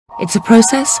It's a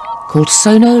process called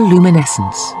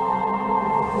sonoluminescence.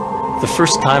 The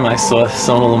first time I saw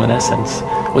sonoluminescence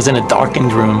was in a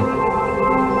darkened room.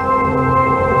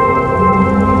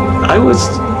 I was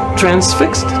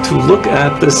transfixed to look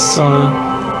at this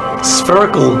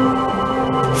spherical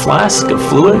flask of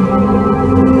fluid.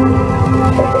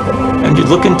 And you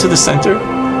look into the center,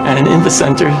 and in the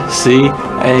center see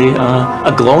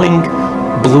a glowing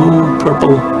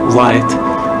blue-purple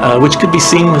light, which could be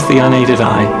seen with the unaided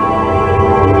eye.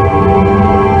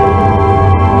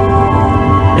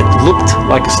 It looked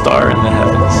like a star in the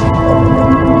heavens.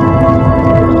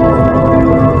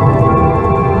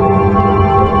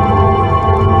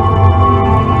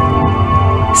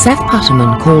 Seth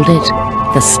Putterman called it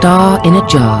the star in a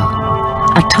jar,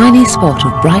 a tiny spot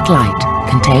of bright light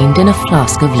contained in a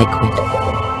flask of liquid.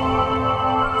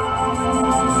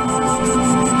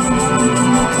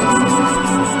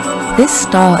 This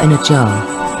star in a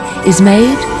jar is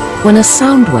made when a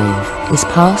sound wave is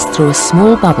passed through a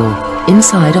small bubble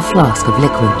inside a flask of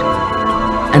liquid.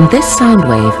 And this sound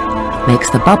wave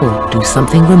makes the bubble do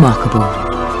something remarkable.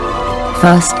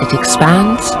 First it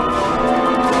expands,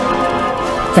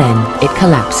 then it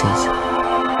collapses.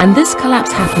 And this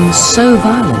collapse happens so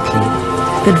violently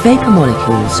that vapor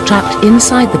molecules trapped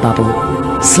inside the bubble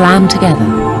slam together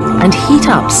and heat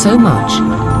up so much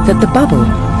that the bubble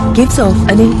gives off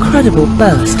an incredible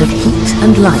burst of heat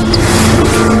and light,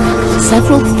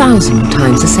 several thousand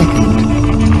times a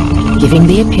second, giving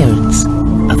the appearance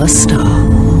of a star.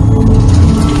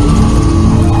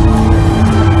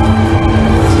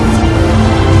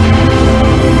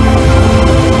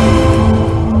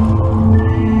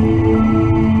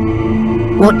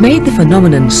 What made the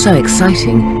phenomenon so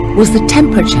exciting was the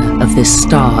temperature of this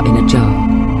star in a jar.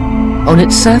 On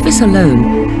its surface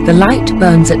alone, the light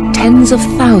burns at tens of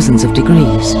thousands of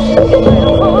degrees.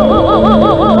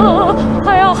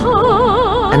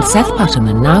 And Seth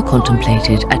Putterman now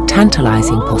contemplated a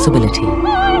tantalizing possibility.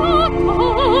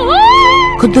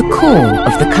 Could the core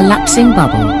of the collapsing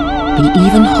bubble be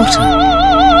even hotter?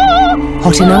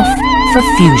 Hot enough for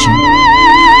fusion?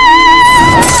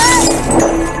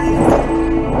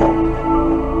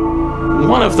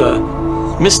 One of the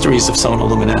mysteries of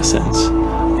sonoluminescence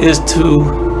is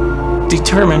to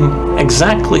determine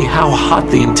exactly how hot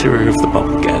the interior of the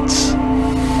bubble gets.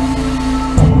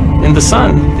 In the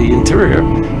sun, the interior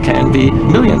can be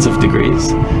millions of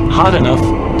degrees, hot enough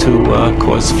to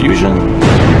cause fusion.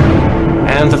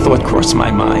 And the thought crossed my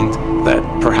mind that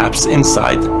perhaps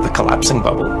inside the collapsing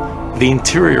bubble, the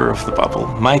interior of the bubble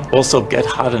might also get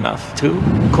hot enough to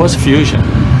cause fusion.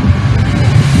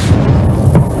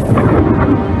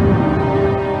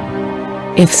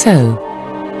 If so,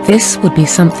 this would be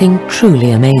something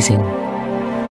truly amazing.